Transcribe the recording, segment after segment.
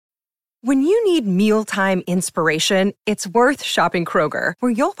When you need mealtime inspiration, it's worth shopping Kroger,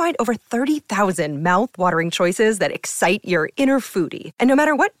 where you'll find over 30,000 mouth-watering choices that excite your inner foodie. And no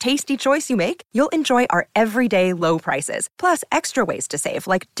matter what tasty choice you make, you'll enjoy our everyday low prices, plus extra ways to save,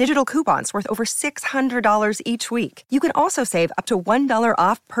 like digital coupons worth over $600 each week. You can also save up to $1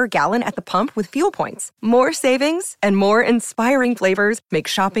 off per gallon at the pump with fuel points. More savings and more inspiring flavors make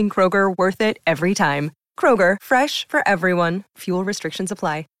shopping Kroger worth it every time. Kroger, fresh for everyone. Fuel restrictions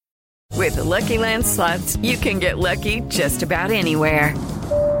apply. With the Lucky Land Slots, you can get lucky just about anywhere.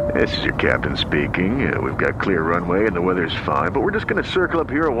 This is your captain speaking. We've got clear runway and the weather's fine, but we're just going to circle up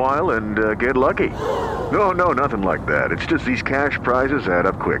here a while and get lucky. No, nothing like that. It's just these cash prizes add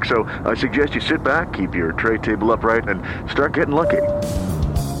up quick. So I suggest you sit back, keep your tray table upright, and start getting lucky.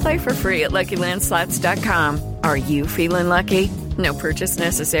 Play for free at LuckyLandSlots.com. Are you feeling lucky? No purchase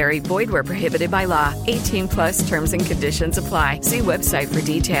necessary. Void where prohibited by law. 18+ terms and conditions apply. See website for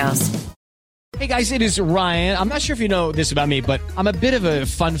details. Hey guys, it is Ryan. I'm not sure if you know this about me, but I'm a bit of a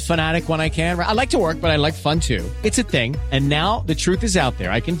fun fanatic when I can. I like to work, but I like fun too. It's a thing. And now the truth is out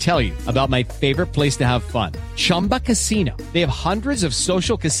there. I can tell you about my favorite place to have fun. Chumba Casino. They have hundreds of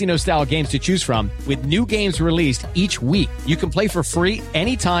social casino style games to choose from with new games released each week. You can play for free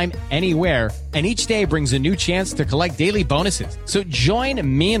anytime, anywhere. And each day brings a new chance to collect daily bonuses. So join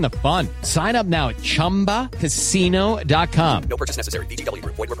me in the fun. Sign up now at ChumbaCasino.com. No purchase necessary. VGW.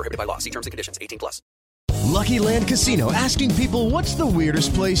 Void where prohibited by law. See terms and conditions. 18+. Lucky Land Casino, asking people, what's the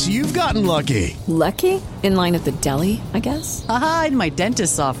weirdest place you've gotten lucky? Lucky? In line at the deli, I guess? Aha, in my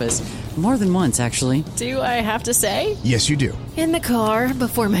dentist's office. More than once, actually. Do I have to say? Yes, you do. In the car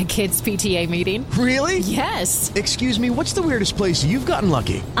before my kids' PTA meeting. Really? Yes. Excuse me, what's the weirdest place you've gotten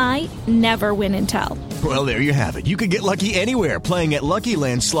lucky? I never win and tell. Well, there you have it. You can get lucky anywhere, playing at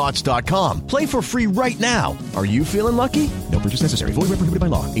LuckyLandSlots.com. Play for free right now. Are you feeling lucky? No purchase necessary. Void where prohibited by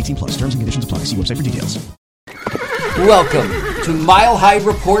law. 18+. Terms and conditions apply. See website for details. Welcome to Mile High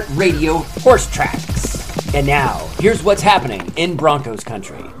Report Radio Horse Tracks. And now, here's what's happening in Broncos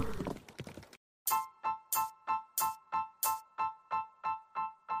country.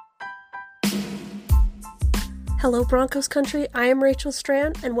 Hello Broncos country, I am Rachel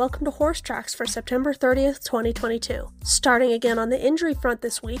Strand, and welcome to Horse Tracks for September 30th, 2022. Starting again on the injury front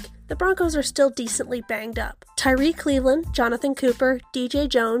this week, the Broncos are still decently banged up. Tyree Cleveland, Jonathan Cooper, DJ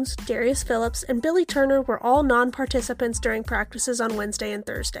Jones, Darius Phillips, and Billy Turner were all non-participants during practices on Wednesday and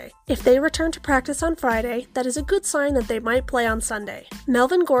Thursday. If they return to practice on Friday, that is a good sign that they might play on Sunday.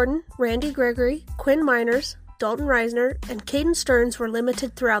 Melvin Gordon, Randy Gregory, Quinn Miners, Dalton Reisner, and Caden Stearns were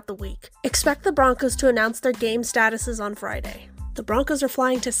limited throughout the week. Expect the Broncos to announce their game statuses on Friday. The Broncos are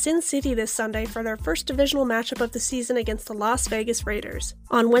flying to Sin City this Sunday for their first divisional matchup of the season against the Las Vegas Raiders.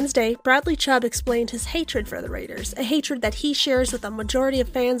 On Wednesday, Bradley Chubb explained his hatred for the Raiders, a hatred that he shares with a majority of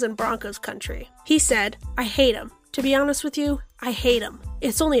fans in Broncos country. He said, "I hate them. To be honest with you, I hate them.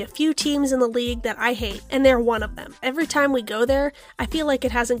 It's only a few teams in the league that I hate, and they're one of them. Every time we go there, I feel like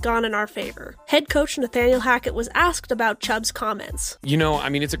it hasn't gone in our favor." Head coach Nathaniel Hackett was asked about Chubb's comments.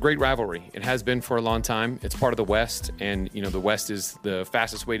 It's a great rivalry. It has been for a long time. It's part of the West, and, the West is the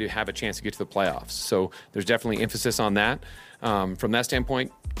fastest way to have a chance to get to the playoffs. So there's definitely emphasis on that. From that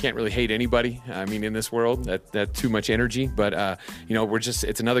standpoint, can't really hate anybody. In this world, that's too much energy. But,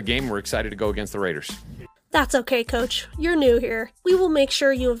 it's another game. We're excited to go against the Raiders. That's okay, Coach. You're new here. We will make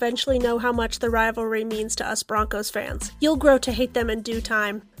sure you eventually know how much the rivalry means to us Broncos fans. You'll grow to hate them in due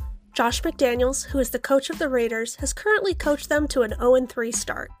time. Josh McDaniels, who is the coach of the Raiders, has currently coached them to an 0-3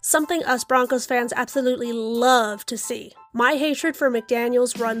 start, something us Broncos fans absolutely love to see. My hatred for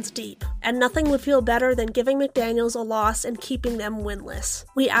McDaniels runs deep, and nothing would feel better than giving McDaniels a loss and keeping them winless.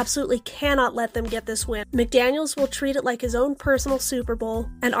 We absolutely cannot let them get this win. McDaniels will treat it like his own personal Super Bowl,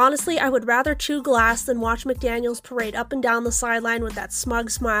 and honestly, I would rather chew glass than watch McDaniels parade up and down the sideline with that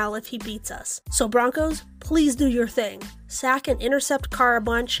smug smile if he beats us. So Broncos, please do your thing. Sack and intercept Carr a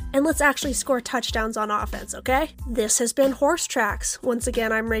bunch, and let's actually score touchdowns on offense, okay? This has been Horse Tracks. Once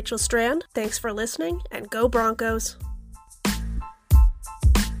again, I'm Rachel Strand. Thanks for listening, and go Broncos.